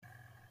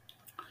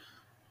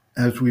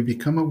As we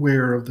become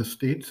aware of the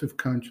states of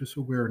conscious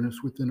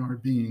awareness within our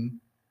being,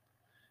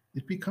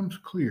 it becomes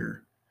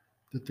clear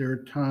that there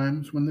are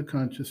times when the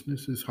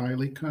consciousness is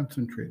highly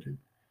concentrated,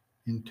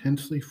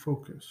 intensely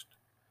focused,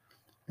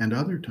 and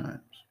other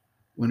times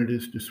when it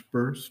is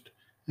dispersed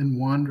and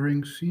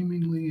wandering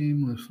seemingly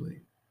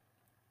aimlessly.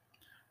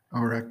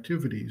 Our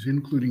activities,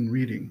 including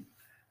reading,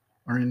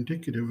 are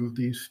indicative of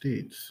these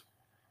states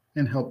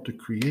and help to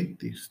create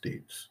these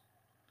states.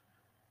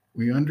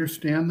 We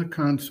understand the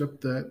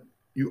concept that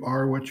you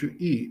are what you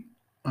eat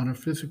on a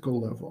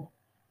physical level,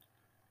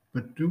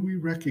 but do we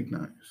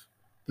recognize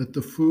that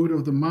the food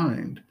of the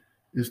mind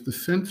is the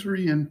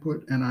sensory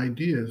input and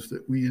ideas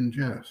that we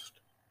ingest?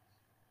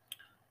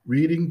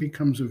 Reading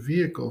becomes a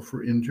vehicle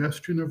for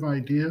ingestion of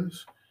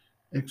ideas,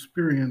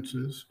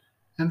 experiences,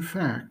 and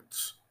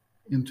facts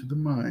into the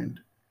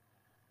mind.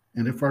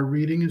 And if our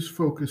reading is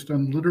focused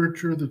on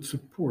literature that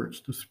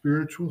supports the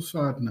spiritual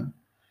sadhana,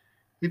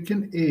 it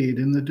can aid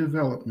in the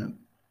development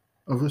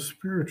of a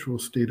spiritual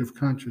state of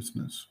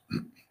consciousness.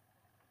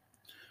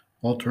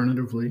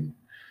 Alternatively,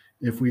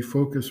 if we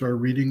focus our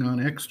reading on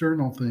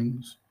external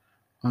things,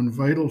 on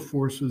vital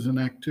forces and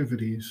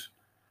activities,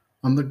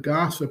 on the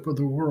gossip of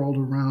the world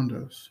around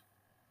us,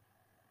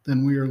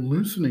 then we are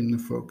loosening the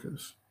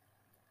focus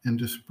and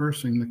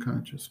dispersing the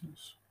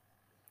consciousness.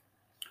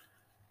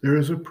 There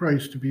is a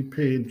price to be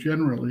paid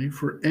generally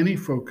for any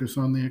focus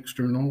on the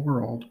external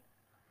world.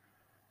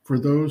 For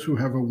those who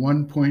have a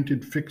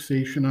one-pointed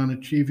fixation on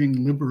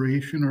achieving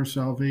liberation or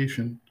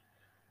salvation,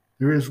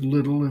 there is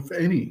little, if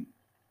any,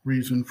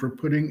 reason for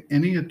putting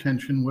any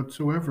attention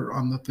whatsoever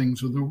on the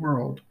things of the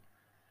world.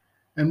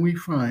 And we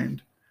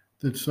find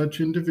that such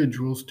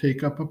individuals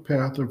take up a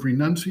path of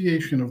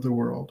renunciation of the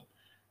world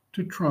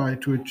to try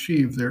to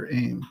achieve their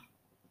aim.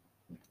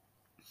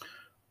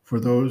 For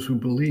those who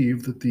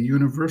believe that the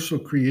universal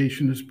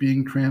creation is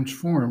being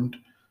transformed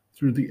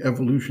through the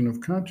evolution of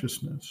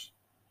consciousness,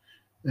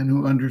 and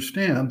who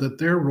understand that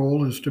their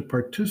role is to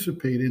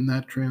participate in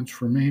that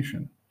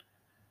transformation,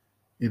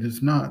 it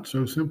is not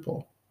so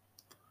simple.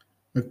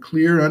 A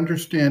clear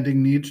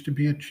understanding needs to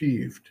be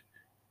achieved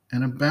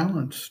and a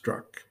balance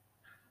struck,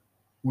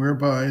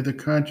 whereby the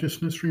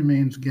consciousness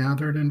remains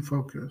gathered and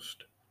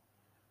focused,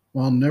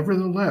 while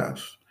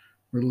nevertheless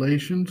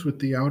relations with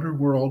the outer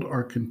world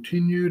are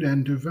continued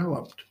and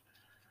developed,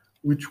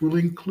 which will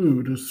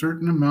include a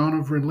certain amount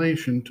of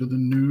relation to the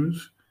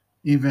news,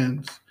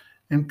 events,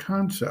 and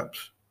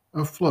concepts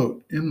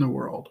afloat in the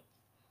world.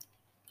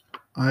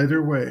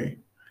 Either way,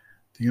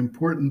 the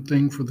important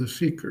thing for the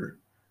seeker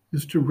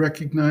is to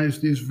recognize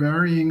these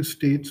varying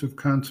states of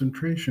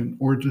concentration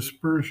or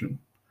dispersion,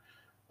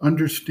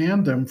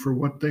 understand them for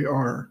what they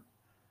are,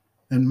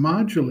 and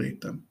modulate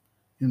them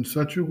in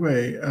such a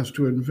way as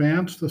to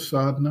advance the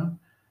sadhana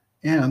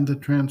and the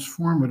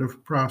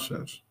transformative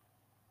process.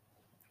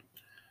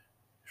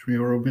 Sri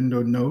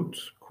Aurobindo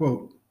notes,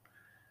 quote,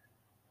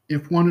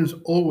 "If one is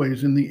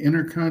always in the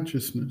inner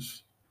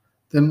consciousness,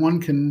 then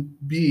one can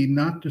be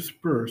not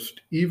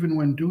dispersed even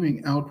when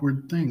doing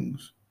outward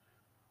things.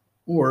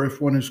 Or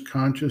if one is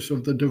conscious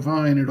of the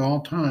divine at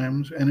all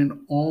times and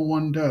in all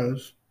one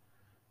does,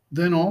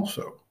 then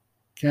also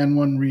can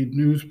one read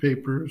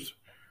newspapers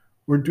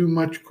or do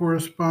much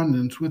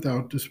correspondence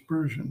without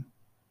dispersion.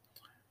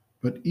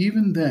 But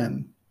even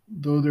then,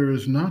 though there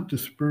is not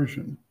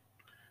dispersion,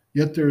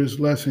 yet there is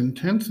less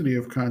intensity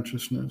of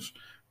consciousness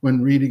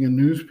when reading a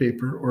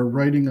newspaper or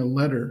writing a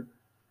letter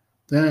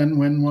than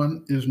when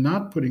one is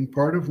not putting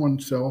part of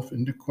oneself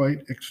into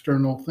quite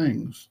external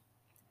things.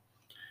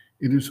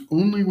 It is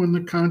only when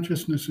the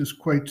consciousness is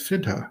quite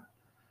siddha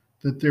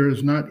that there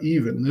is not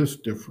even this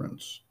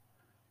difference.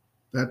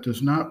 That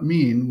does not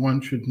mean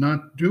one should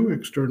not do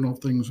external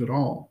things at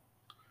all,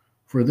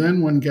 for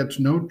then one gets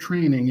no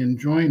training in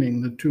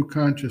joining the two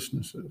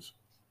consciousnesses.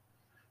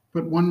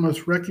 But one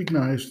must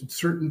recognize that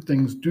certain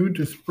things do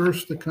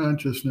disperse the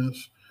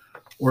consciousness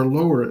or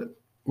lower it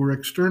or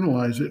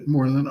externalize it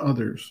more than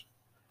others.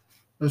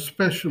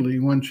 Especially,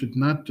 one should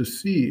not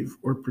deceive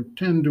or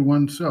pretend to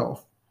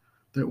oneself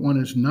that one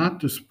is not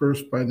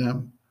dispersed by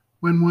them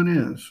when one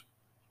is.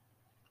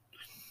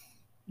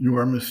 You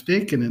are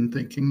mistaken in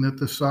thinking that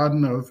the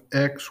sadhana of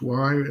X,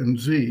 Y, and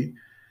Z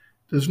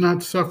does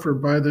not suffer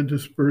by the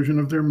dispersion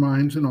of their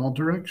minds in all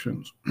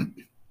directions.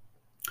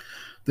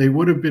 They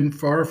would have been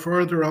far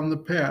farther on the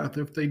path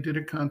if they did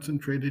a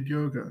concentrated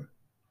yoga.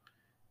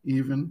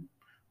 Even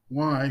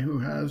Y, who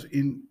has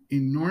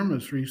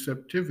enormous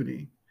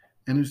receptivity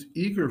and is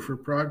eager for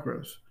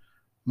progress,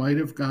 might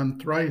have gone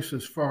thrice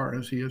as far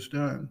as he has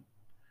done.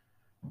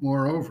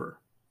 Moreover,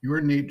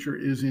 your nature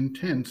is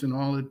intense in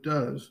all it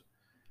does,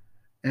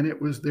 and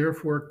it was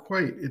therefore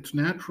quite its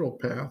natural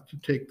path to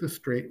take the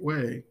straight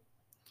way.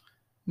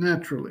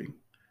 Naturally,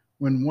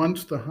 when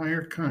once the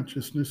higher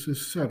consciousness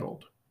is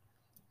settled,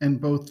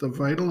 and both the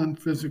vital and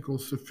physical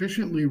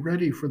sufficiently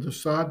ready for the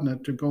sadhana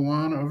to go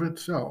on of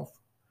itself,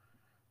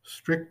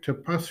 strict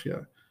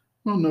tapasya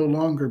will no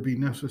longer be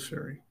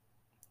necessary.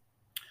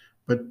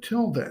 But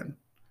till then,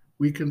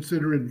 we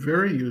consider it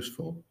very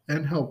useful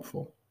and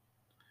helpful,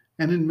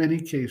 and in many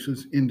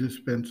cases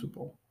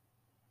indispensable.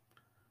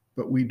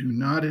 But we do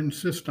not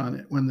insist on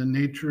it when the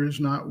nature is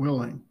not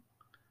willing.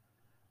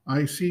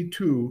 I see,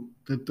 too,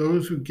 that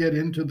those who get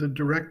into the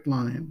direct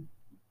line,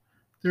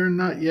 there are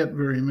not yet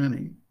very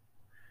many,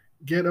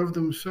 get of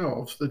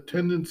themselves the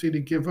tendency to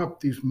give up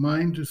these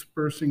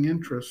mind-dispersing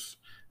interests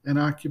and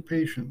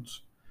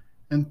occupations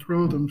and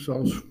throw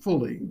themselves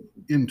fully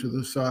into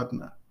the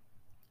sadhana.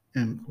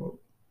 End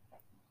quote.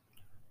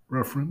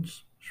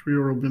 Reference, Sri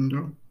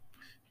Aurobindo,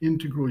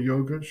 Integral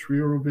Yoga, Sri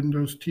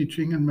Aurobindo's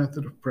Teaching and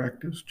Method of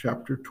Practice,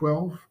 Chapter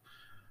 12,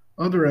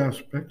 Other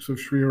Aspects of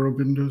Sri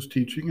Aurobindo's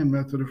Teaching and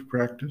Method of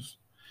Practice,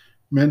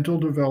 Mental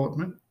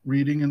Development,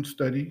 Reading and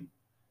Study,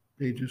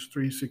 pages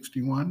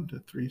 361 to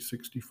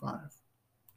 365.